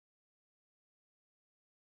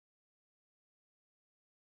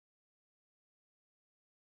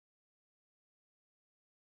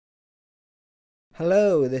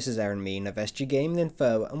Hello, this is Aaron Mean of SG Gaming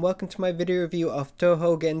Info, and welcome to my video review of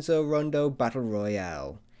Touhou Genso Rondo Battle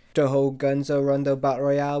Royale. Touhou Genso Rondo Battle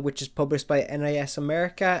Royale, which is published by NIS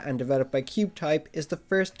America and developed by CUBETYPE, is the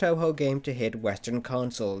first Touhou game to hit Western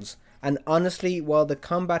consoles. And honestly, while the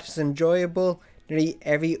combat is enjoyable, nearly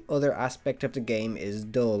every other aspect of the game is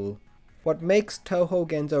dull. What makes Touhou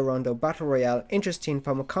Genso Rondo Battle Royale interesting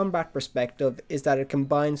from a combat perspective is that it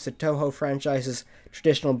combines the Touhou franchise's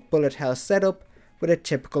traditional bullet hell setup with a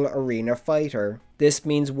typical arena fighter. This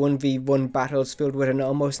means 1v1 battles filled with an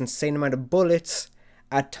almost insane amount of bullets.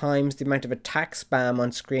 At times the amount of attack spam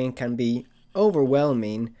on screen can be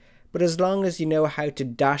overwhelming, but as long as you know how to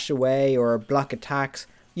dash away or block attacks,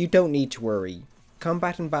 you don't need to worry.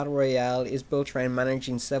 Combat in Battle Royale is built around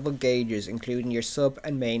managing several gauges, including your sub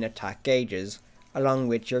and main attack gauges, along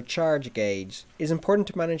with your charge gauge. It is important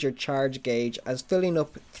to manage your charge gauge, as filling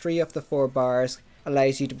up 3 of the 4 bars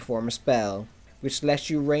allows you to perform a spell, which lets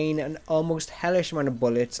you rain an almost hellish amount of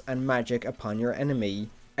bullets and magic upon your enemy.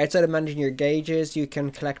 Outside of managing your gauges, you can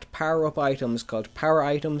collect power-up items called power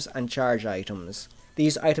items and charge items.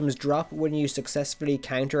 These items drop when you successfully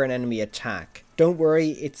counter an enemy attack. Don't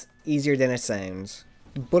worry, it's easier than it sounds.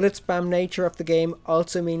 The bullet spam nature of the game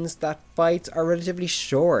also means that fights are relatively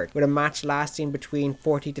short, with a match lasting between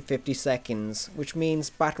 40 to 50 seconds, which means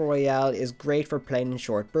Battle Royale is great for playing in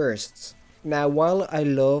short bursts. Now, while I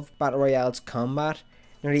love Battle Royale's combat,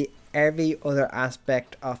 nearly every other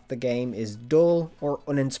aspect of the game is dull or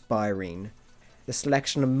uninspiring. The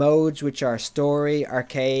selection of modes, which are story,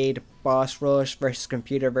 arcade, boss rush versus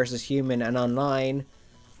computer versus human and online,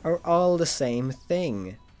 are all the same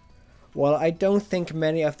thing. While I don't think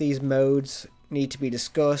many of these modes need to be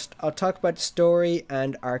discussed, I'll talk about the story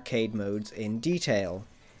and arcade modes in detail.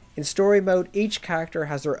 In story mode, each character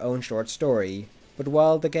has their own short story, but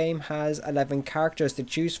while the game has 11 characters to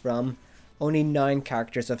choose from, only 9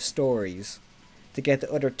 characters have stories. To get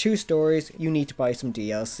the other 2 stories, you need to buy some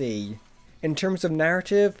DLC. In terms of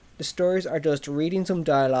narrative, the stories are just reading some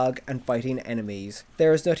dialogue and fighting enemies.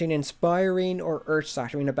 There is nothing inspiring or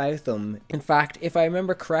earth-shattering about them. In fact, if I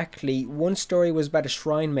remember correctly, one story was about a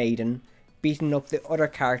shrine maiden beating up the other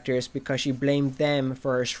characters because she blamed them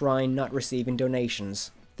for her shrine not receiving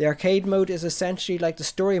donations. The arcade mode is essentially like the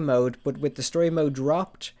story mode, but with the story mode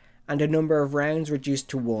dropped and the number of rounds reduced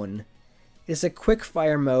to 1. It is a quick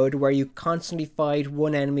fire mode where you constantly fight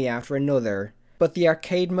one enemy after another. But the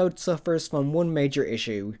arcade mode suffers from one major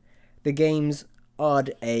issue: the game's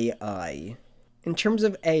odd AI. In terms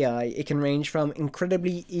of AI, it can range from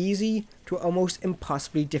incredibly easy to almost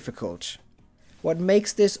impossibly difficult. What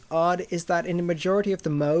makes this odd is that in the majority of the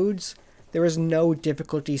modes, there is no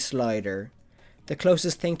difficulty slider. The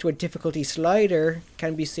closest thing to a difficulty slider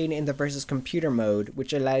can be seen in the versus computer mode,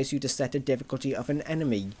 which allows you to set the difficulty of an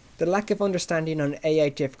enemy. The lack of understanding on AI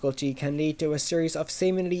difficulty can lead to a series of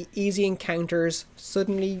seemingly easy encounters,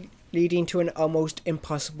 suddenly leading to an almost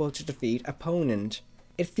impossible to defeat opponent.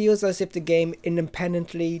 It feels as if the game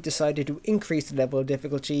independently decided to increase the level of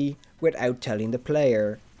difficulty without telling the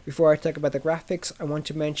player. Before I talk about the graphics, I want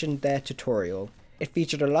to mention the tutorial. It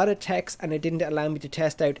featured a lot of text and it didn't allow me to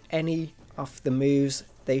test out any of the moves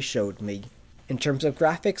they showed me. In terms of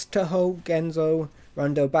graphics, Touhou Genso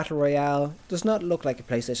Rondo Battle Royale does not look like a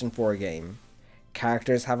PlayStation 4 game.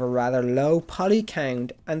 Characters have a rather low poly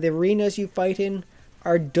count, and the arenas you fight in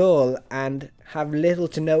are dull and have little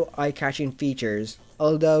to no eye-catching features,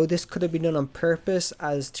 although this could have been done on purpose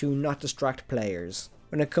as to not distract players.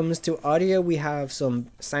 When it comes to audio, we have some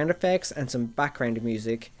sound effects and some background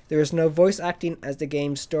music. There is no voice acting as the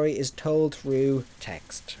game's story is told through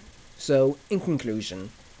text. So, in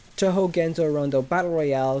conclusion, Touhou Genso Rondo Battle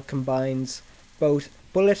Royale combines both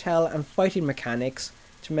bullet hell and fighting mechanics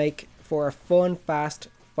to make for a fun, fast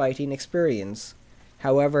fighting experience.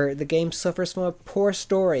 However, the game suffers from a poor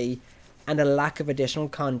story and a lack of additional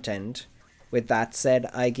content. With that said,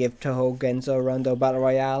 I give Touhou Genso Rondo Battle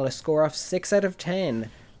Royale a score of 6 out of 10,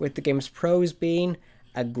 with the game's pros being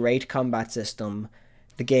a great combat system.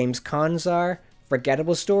 The game's cons are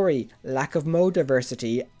forgettable story, lack of mode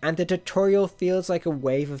diversity, and the tutorial feels like a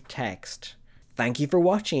wave of text. Thank you for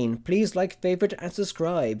watching. Please like, favorite, and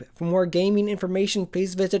subscribe. For more gaming information,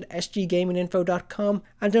 please visit sggaminginfo.com,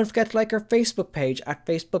 and don't forget to like our Facebook page at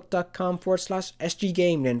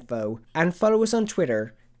facebook.com/sggaminginfo, and follow us on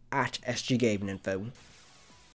Twitter at sggaminginfo.